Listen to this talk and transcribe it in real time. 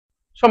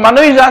So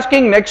Manu is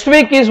asking next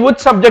week is which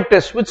subject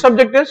is? Which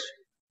subject is?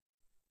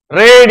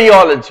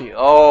 Radiology.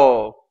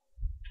 Oh.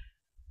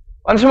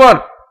 Once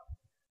more.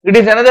 It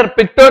is another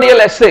pictorial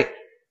essay.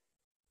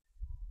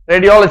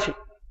 Radiology.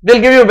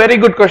 They'll give you very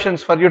good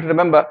questions for you to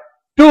remember.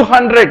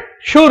 200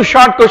 sure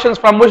short questions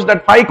from which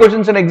that 5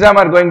 questions in exam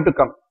are going to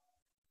come.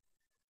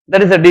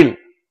 That is the deal.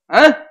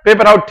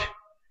 Paper out.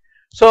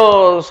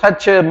 So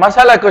such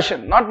masala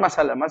question, not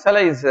masala.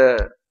 Masala is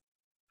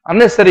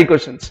unnecessary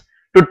questions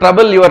to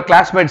trouble your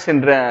classmates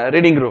in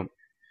reading room.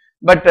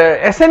 But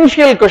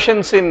essential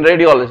questions in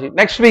radiology.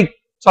 Next week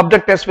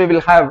subject test we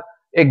will have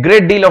a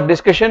great deal of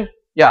discussion.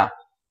 Yeah.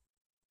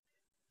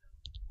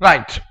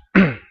 Right.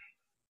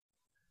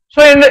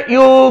 So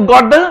you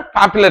got the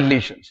papular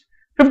lesions.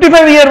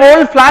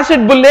 55-year-old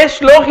flaccid bullae,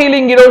 slow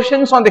healing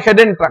erosions on the head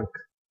and trunk.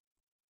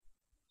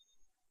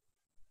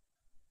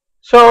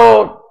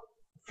 So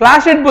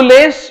flaccid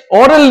bullae,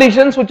 oral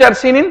lesions which are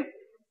seen in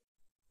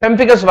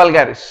pemphigus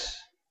vulgaris.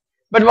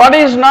 But what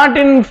is not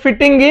in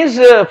fitting is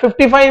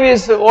 55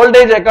 is old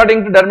age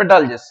according to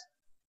dermatologists.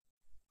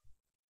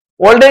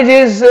 Old age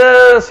is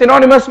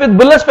synonymous with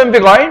bullous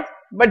pemphigoid,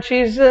 but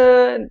she is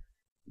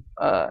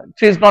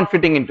not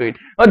fitting into it.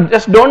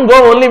 Just don't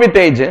go only with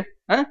age.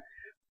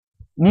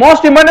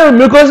 Most important,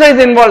 mucosa is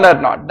involved or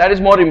not, that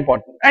is more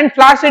important. And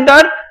flaccid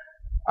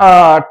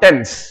are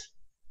tense.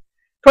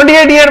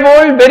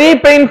 28-year-old, very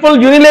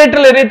painful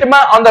unilateral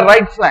erythema on the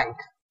right flank.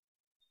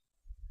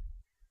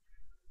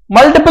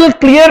 Multiple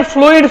clear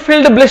fluid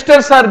filled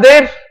blisters are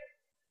there.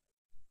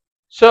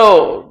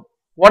 So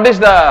what is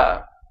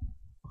the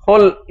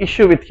whole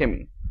issue with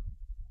him?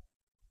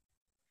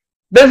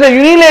 There is a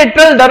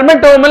unilateral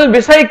dermatomal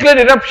vesicular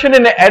eruption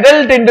in an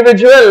adult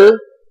individual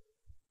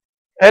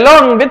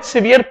along with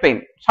severe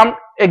pain.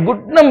 A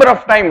good number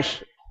of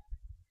times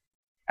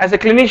as a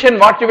clinician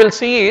what you will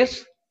see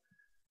is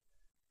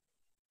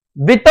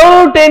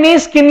without any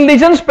skin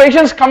lesions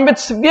patients come with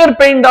severe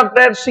pain,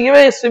 doctor,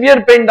 severe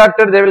pain,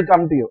 doctor, they will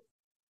come to you.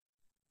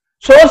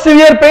 So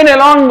severe pain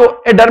along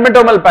a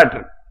dermatomal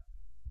pattern.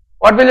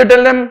 What will you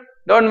tell them?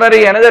 Don't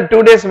worry, another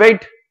 2 days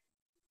wait,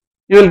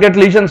 you will get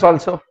lesions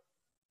also.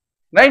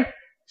 Right?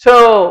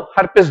 So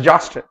herpes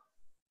zoster,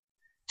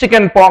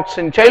 chicken pox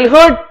in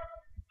childhood,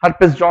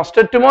 herpes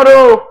zoster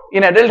tomorrow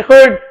in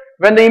adulthood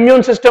when the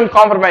immune system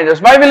compromises.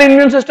 Why will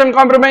immune system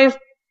compromise?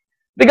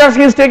 Because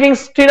he is taking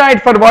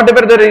steroid for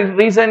whatever the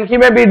reason, he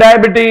may be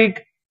diabetic,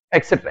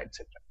 etc.,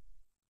 etc.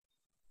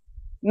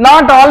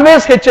 Not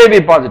always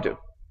HIV positive.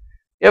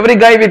 Every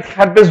guy with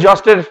herpes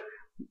zoster,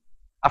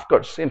 of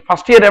course, in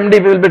first year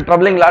MD we will be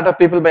troubling a lot of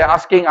people by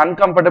asking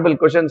uncomfortable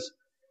questions.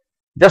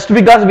 Just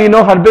because we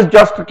know herpes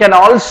zoster can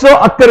also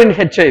occur in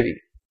HIV,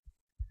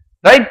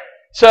 right?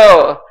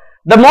 So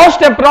the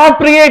most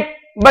appropriate,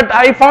 but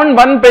I found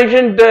one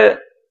patient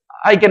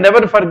I can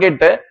never forget,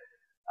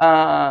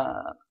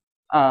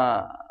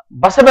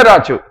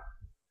 Basavarachu.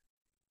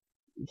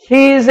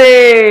 He is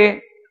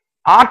a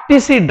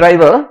RTC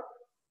driver.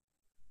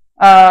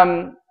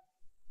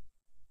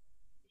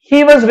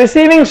 He was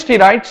receiving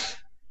steroids.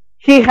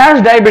 He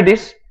has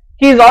diabetes.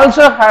 He is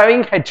also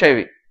having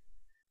HIV.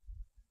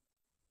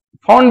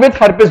 Found with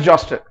herpes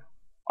zoster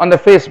on the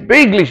face,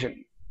 big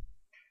lesion,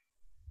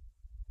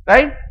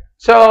 right?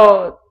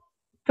 So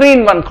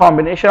 3-in-1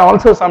 combination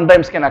also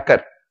sometimes can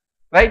occur,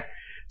 right?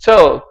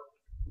 So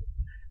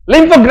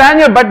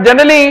lymphogranule, but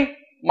generally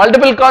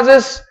multiple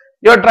causes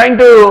you are trying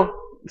to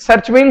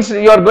search means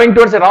you are going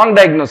towards a wrong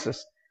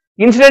diagnosis.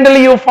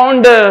 Incidentally you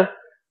found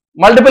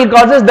multiple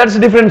causes, that's a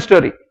different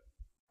story.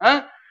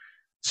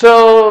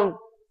 So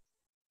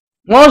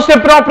most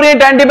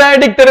appropriate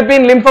antibiotic therapy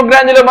in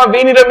lymphogranuloma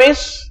venereum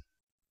is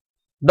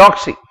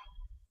doxy.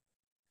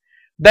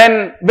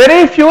 Then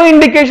very few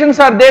indications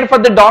are there for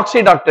the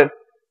doxy, doctor.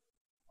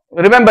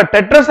 Remember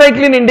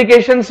tetracycline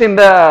indications in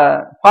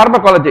the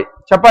pharmacology.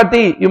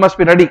 Chapati you must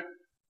be ready,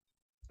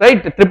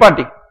 right?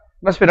 Tripati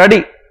must be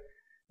ready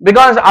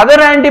because other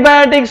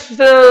antibiotics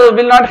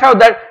will not have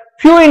that.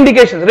 Few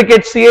indications,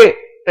 rickets CA,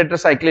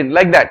 tetracycline,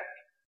 like that.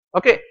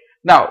 Okay.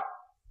 Now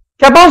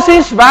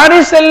Kaposi's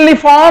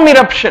varicelliform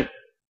eruption.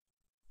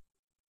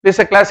 This is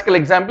a classical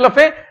example of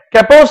a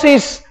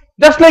Kaposi's.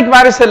 Just like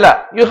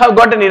varicella, you have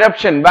got an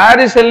eruption,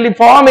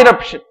 varicelliform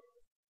eruption.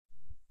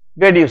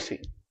 Where do you see?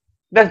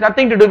 There is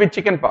nothing to do with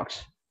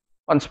chickenpox,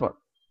 once more.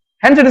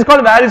 Hence it is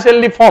called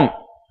varicelliform.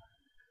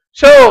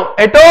 So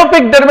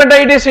atopic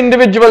dermatitis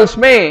individuals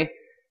may,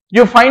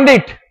 you find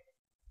it,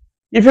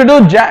 if you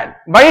do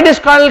why it is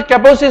called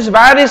Kaposi's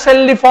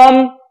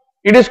varicelliform?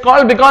 It is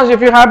called because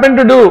if you happen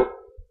to do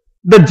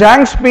the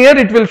Jang smear,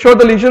 it will show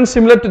the lesion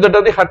similar to that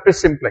of the herpes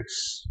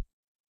simplex.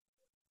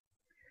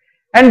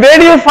 And where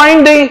do you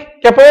find the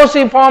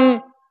Kaposi's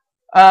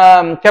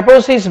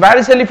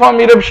varicelliform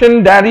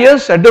eruption?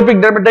 Darius,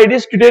 atopic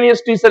dermatitis,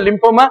 cutaneous T-cell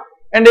lymphoma,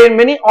 and in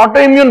many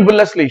autoimmune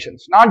bullous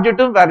lesions, not due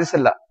to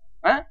varicella.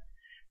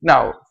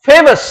 Now,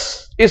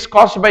 Favus is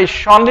caused by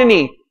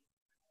Chandini,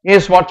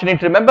 is what you need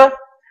to remember.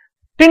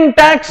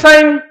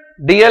 Tintaxine,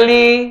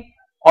 DLE,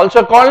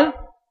 also called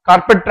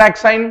carpet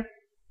traxine.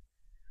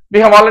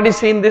 We have already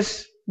seen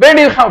this. Where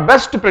do you have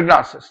best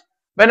prognosis?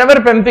 Whenever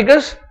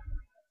pemphigus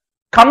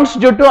comes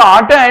due to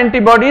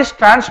autoantibodies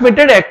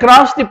transmitted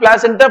across the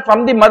placenta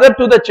from the mother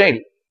to the child.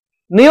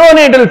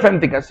 Neonatal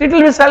pemphigus, it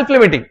will be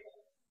self-limiting.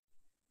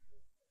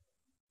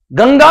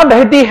 Ganga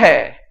bahti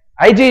hai,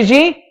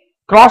 IgG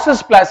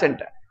crosses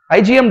placenta,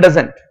 IgM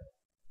doesn't.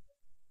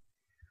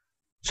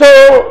 So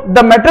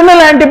the maternal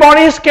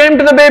antibodies came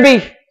to the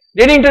baby,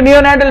 leading to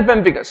neonatal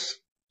pemphigus.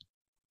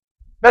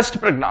 Best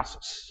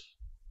prognosis.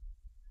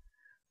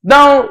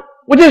 Now,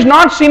 which is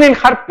not seen in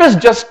herpes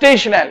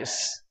gestationalis.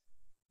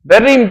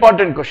 Very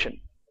important question.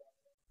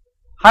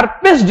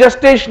 Herpes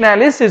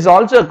gestationalis is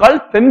also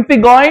called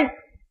pemphigoid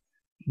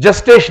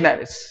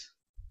gestationalis.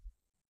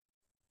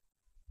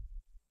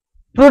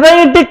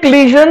 Pruritic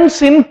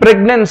lesions in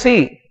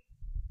pregnancy.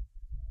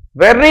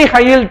 Very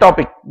high yield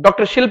topic.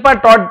 Dr.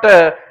 Shilpa taught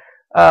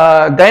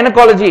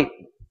gynecology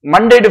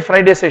Monday to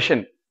Friday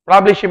session.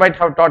 Probably she might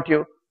have taught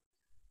you.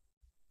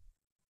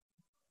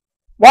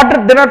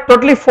 There are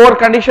totally 4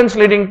 conditions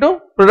leading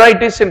to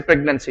pruritus in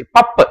pregnancy.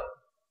 PUP,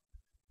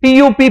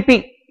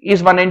 PUPP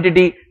is one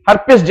entity,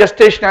 herpes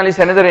gestationalis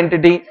another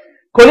entity,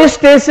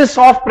 cholestasis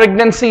of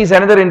pregnancy is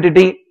another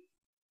entity.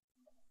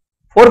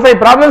 4 or 5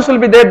 problems will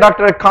be there,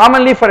 doctor,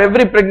 commonly for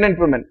every pregnant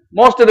woman,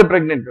 most of the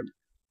pregnant women.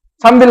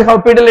 Some will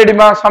have pedal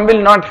edema, some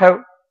will not have.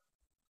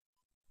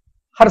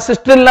 Her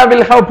sister-in-law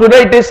will have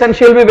pruritus and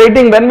she will be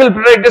waiting, when will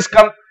pruritus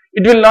come?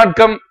 It will not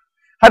come.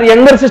 Her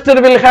younger sister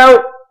will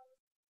have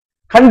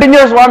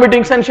continuous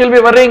vomitings and she will be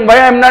worrying, why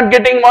I am not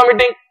getting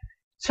vomiting.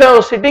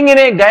 So sitting in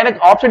a gynec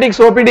obstetrics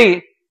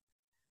OPD,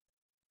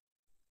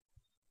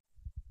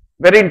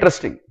 very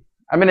interesting.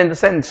 I mean, in the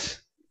sense,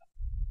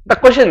 the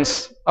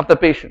questions of the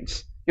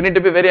patients. You need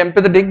to be very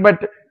empathetic, but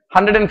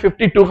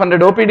 150,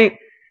 200 OPD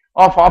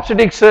of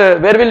obstetrics,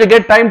 where will you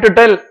get time to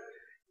tell?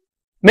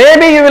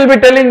 Maybe you will be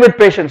telling with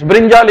patients,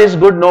 brinjal is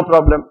good, no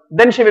problem.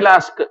 Then she will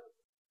ask,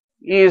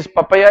 is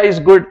papaya is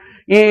good,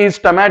 is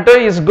tomato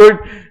is good.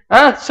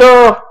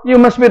 So you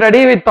must be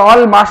ready with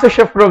all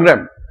MasterChef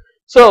program.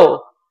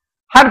 So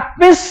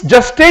herpes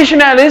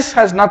gestationalis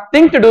has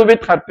nothing to do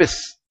with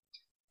herpes.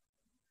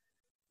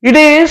 It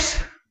is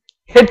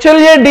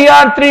HLA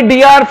DR3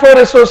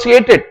 DR4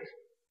 associated.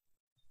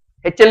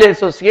 HLA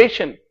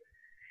association.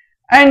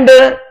 And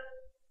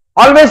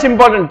always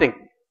important thing.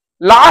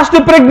 Last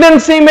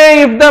pregnancy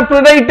may, if the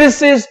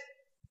pruritus is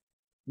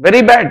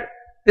very bad,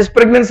 this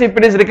pregnancy if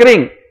it is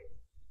recurring,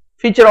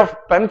 feature of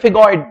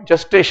pemphigoid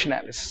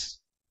gestationalis.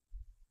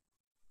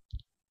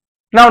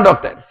 Now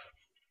doctor,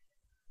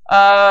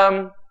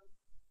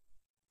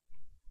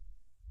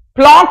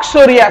 plaque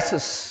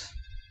psoriasis,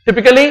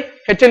 typically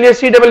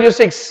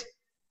HLA-CW6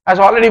 as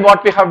already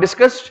what we have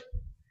discussed.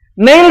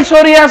 Nail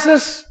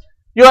psoriasis,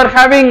 you are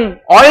having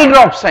oil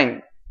drop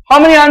sign. How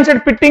many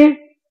answered pitting?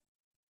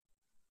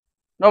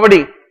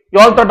 Nobody. You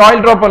all thought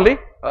oil drop only?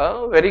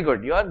 Oh, very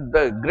good. You are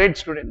the great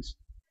students.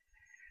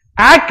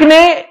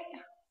 Acne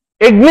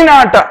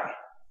egminata.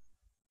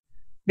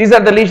 These are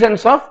the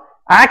lesions of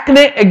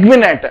acne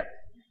egminata.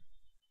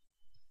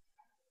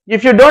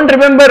 If you don't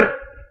remember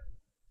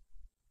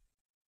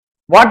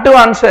what to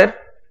answer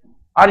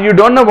or you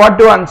don't know what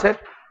to answer,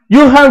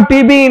 you have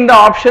TB in the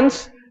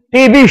options.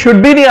 TB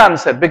should be the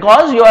answer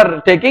because you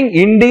are taking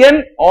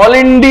Indian All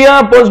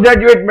India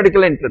Postgraduate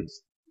Medical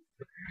Entrance.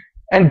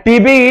 And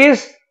TB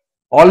is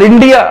All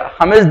India.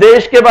 हम इस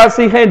देश के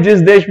वासी हैं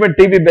जिस देश में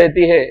TB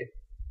बहती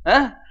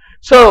है.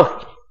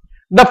 So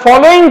the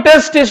following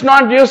test is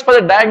not used for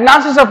the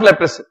diagnosis of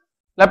leprosy.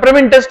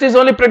 Lepramin test is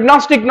only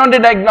prognostic, not a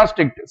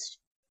diagnostic test.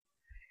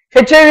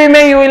 HIV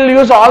may you will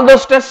use all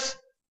those tests.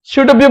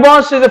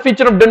 Pseudobubos is a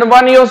feature of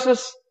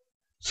denovanosis.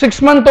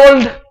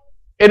 6-month-old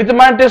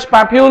erythematous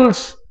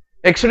papules,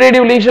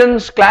 exudative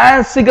lesions,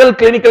 classical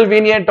clinical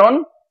vignette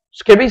on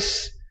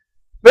scabies.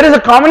 Where is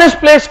the commonest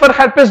place for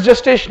herpes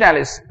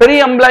gestationalis?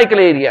 Periumbilical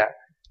area.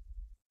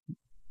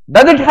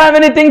 Does it have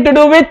anything to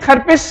do with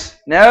herpes?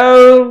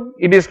 No,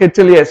 it is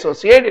HLA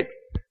associated.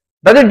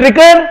 Does it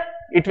recur?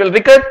 It will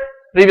recur.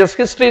 Previous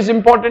history is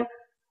important.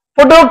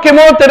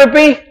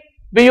 Photochemotherapy,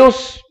 we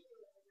use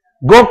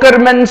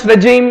Gokerman's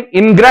regime,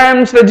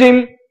 Ingram's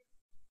regime.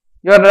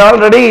 You are all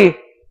ready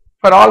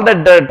for all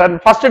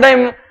that. First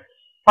time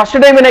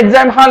in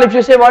exam hall, if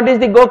you say what is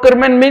the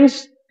Gokerman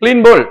means,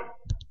 clean bowl.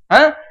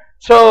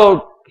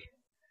 So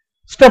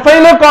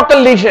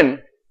staphylococcal lesion,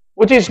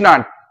 which is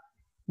not.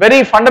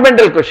 Very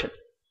fundamental question.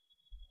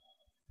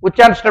 Which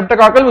are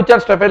streptococcal, which are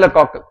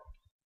staphylococcal?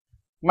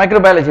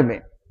 Microbiology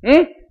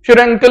mein.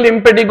 Furuncle,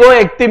 impetigo,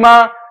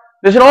 ecthyma,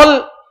 these are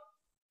all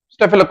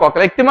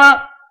staphylococcal.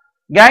 Ecthyma,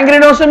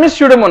 gangrenosum is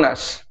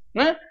pseudomonas.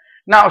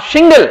 Now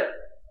shingle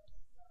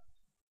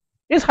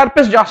is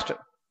herpes zoster.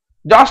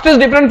 Zoster is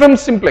different from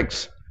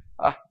simplex.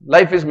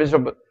 Life is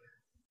miserable.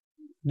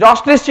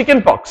 Zoster is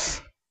chicken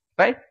pox,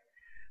 right?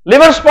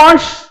 Liver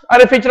spots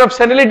are a feature of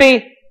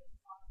senility.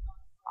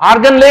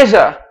 Organ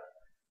laser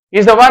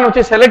is the one which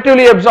is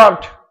selectively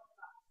absorbed.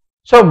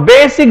 So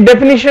basic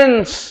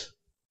definitions,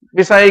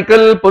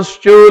 vesicle,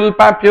 pustule,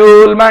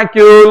 papule,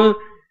 macule,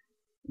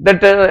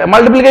 that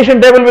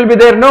multiplication table will be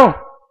there, no?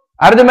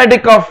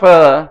 Arithmetic of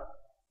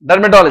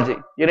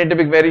dermatology, you need to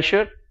be very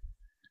sure.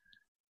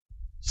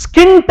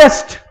 Skin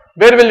test,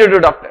 where will you do,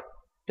 doctor?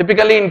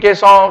 Typically in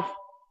case of,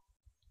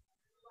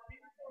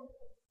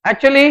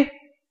 actually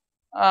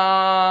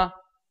 1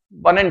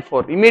 and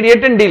 4,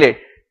 immediate and delayed.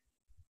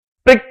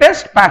 Prick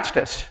test, patch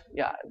test,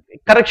 yeah,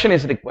 correction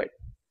is required.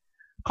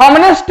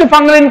 Commonest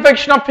fungal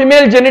infection of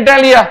female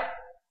genitalia,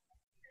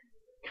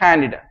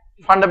 Candida,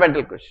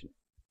 fundamental question.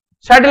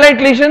 Satellite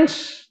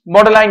lesions,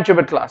 borderline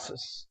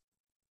tuberculosis.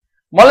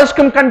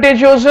 Molluscum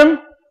contagiosum,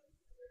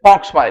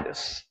 pox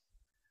virus.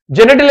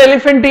 Genital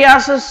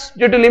elephantiasis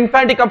due to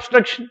lymphatic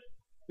obstruction,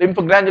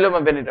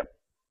 lymphogranuloma venereum.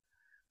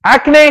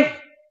 Acne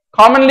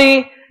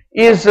commonly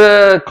is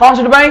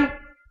caused by,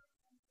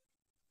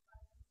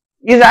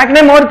 is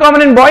acne more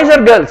common in boys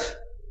or girls?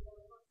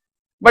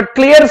 But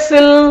clear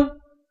seal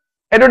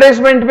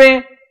advertisement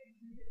में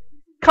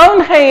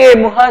कौन है ये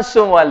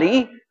मुहासों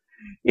वाली,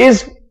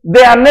 is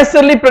they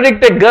unnecessarily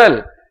predict a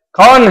girl.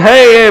 कौन है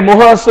ये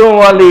मुहासों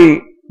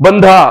वाली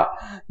बंधा,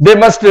 they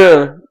must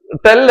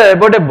tell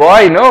about a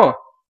boy, no?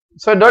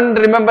 So don't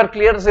remember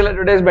clear seal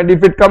advertisement.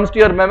 If it comes to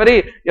your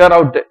memory, you are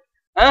out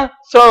there.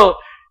 So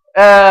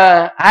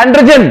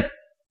androgen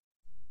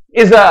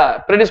is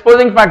a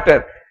predisposing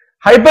factor.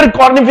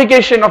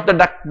 Hypercornification of the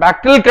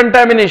bacterial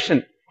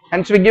contamination,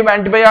 hence we give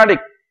antibiotic.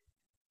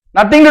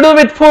 Nothing to do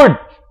with food.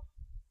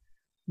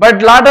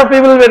 But lot of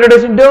people were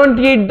advising, don't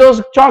eat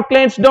those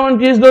chocolates,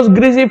 don't eat those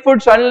greasy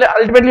foods, and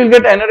ultimately you will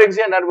get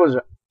anorexia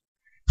nervosa.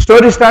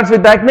 Story starts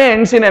with acne,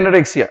 ends in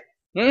anorexia.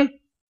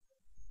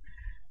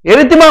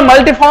 Erythema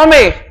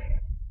multiforme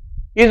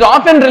is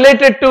often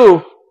related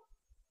to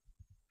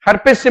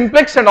herpes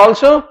simplex and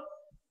also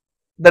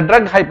the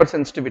drug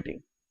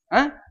hypersensitivity.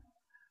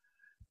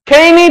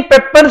 Cayenne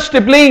pepper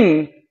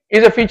stippling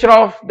is a feature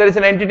of, there is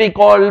an entity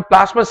called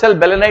plasma cell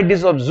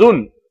balanitis of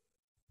Zun.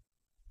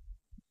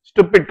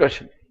 Stupid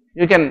question.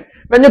 You can,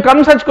 when you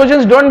come such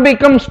questions, don't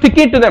become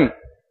sticky to them.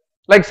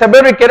 Like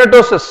seborrheic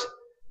keratosis,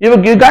 you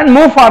can't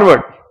move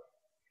forward.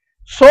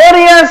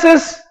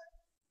 Psoriasis,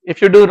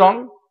 if you do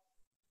wrong,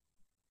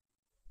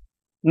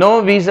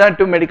 no visa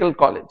to medical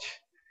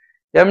college.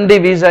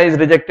 MD visa is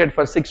rejected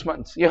for 6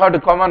 months. You have to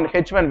come on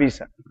H1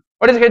 visa.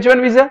 What is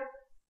H1 visa?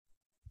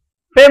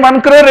 Pay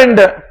 1 crore and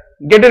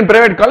get in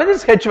private college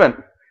is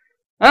H1.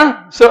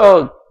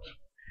 So,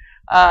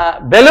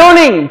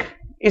 ballooning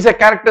is a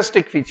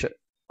characteristic feature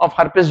of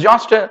herpes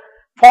zoster.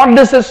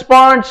 Fordyce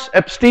spots,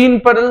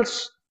 Epstein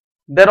pearls,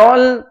 they are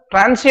all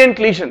transient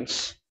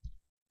lesions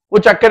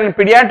which occur in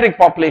pediatric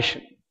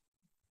population.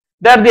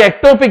 They are the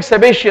ectopic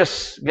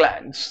sebaceous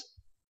glands.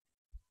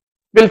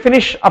 We will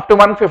finish up to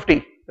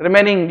 150,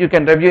 remaining you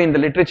can review in the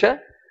literature.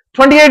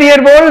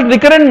 28-year-old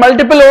recurrent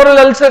multiple oral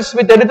ulcers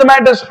with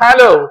erythematous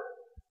halo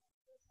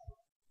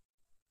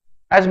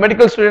as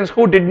medical students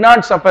who did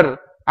not suffer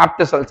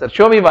aphthous ulcer.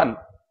 Show me one,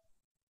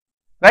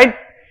 right?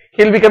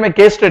 He will become a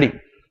case study.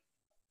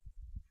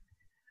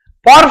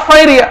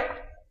 Porphyria,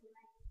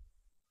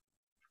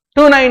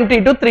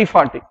 290 to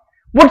 340.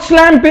 Woods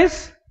lamp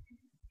is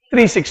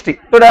 360.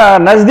 Thoda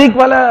nazdeek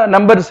wala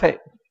numbers hai,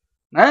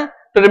 to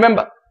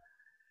remember.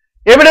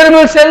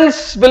 Epidermal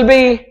cells will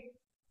be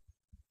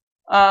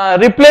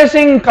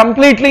replacing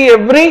completely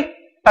every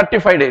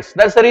 35 days.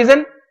 That's the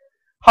reason.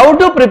 How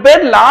to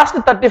prepare last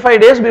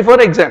 35 days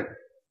before exam,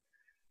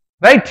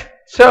 right?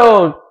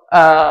 So,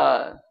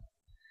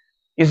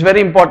 is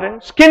very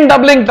important. Skin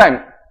doubling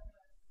time,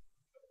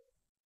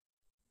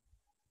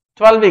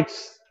 12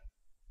 weeks.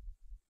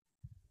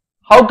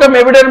 How come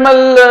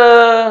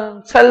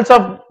epidermal cells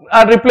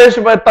are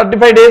replaced by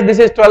 35 days? This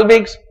is 12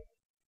 weeks.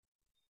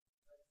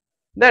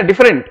 They are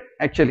different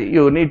actually.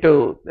 You need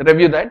to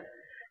review that.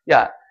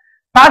 Yeah.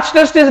 Patch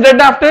test is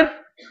read after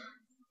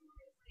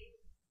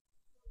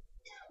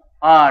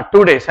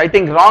 2 days. I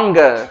think wrong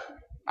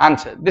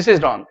answer. This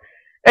is wrong.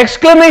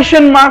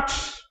 Exclamation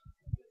marks,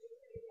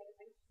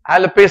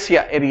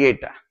 alopecia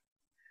areata.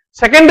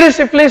 Secondary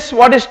syphilis,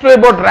 what is true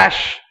about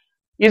rash?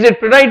 Is it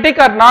pruritic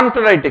or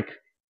non-pruritic?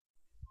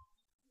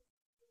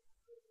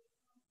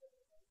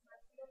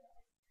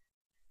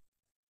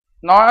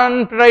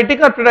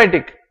 Non-pruritic or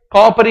pruritic?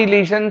 Coppery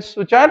lesions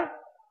which are,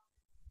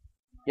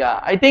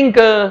 yeah, I think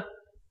that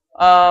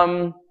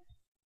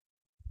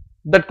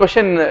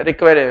question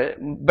require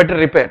better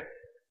repair.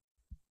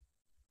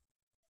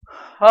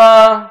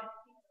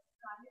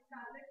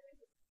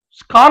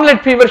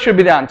 Scarlet fever should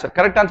be the answer.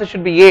 Correct answer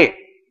should be A.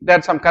 There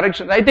are some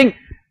corrections. I think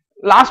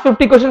last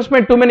 50 questions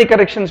may too many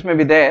corrections may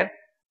be there.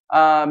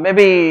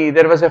 Maybe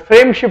there was a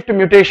frame shift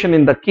mutation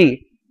in the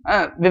key.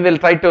 We will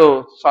try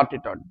to sort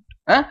it out.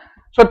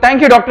 So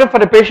thank you doctor for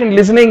the patient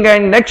listening,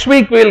 and next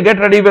week we will get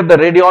ready with the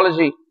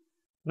radiology.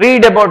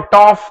 Read about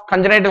TOF,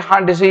 congenital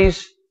heart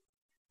disease,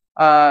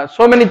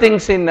 so many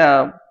things in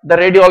the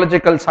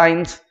radiological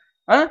science,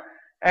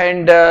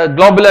 and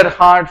globular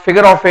heart,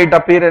 figure of 8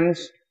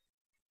 appearance,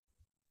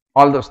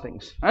 all those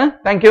things.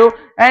 Thank you.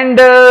 And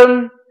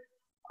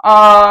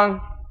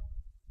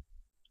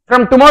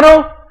from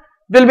tomorrow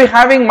we will be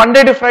having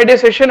Monday to Friday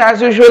session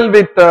as usual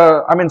with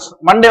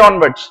Monday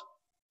onwards.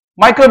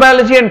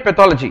 Microbiology and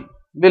pathology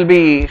will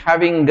be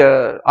having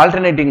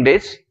alternating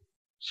days.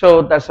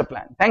 So that's the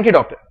plan. Thank you,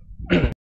 doctor.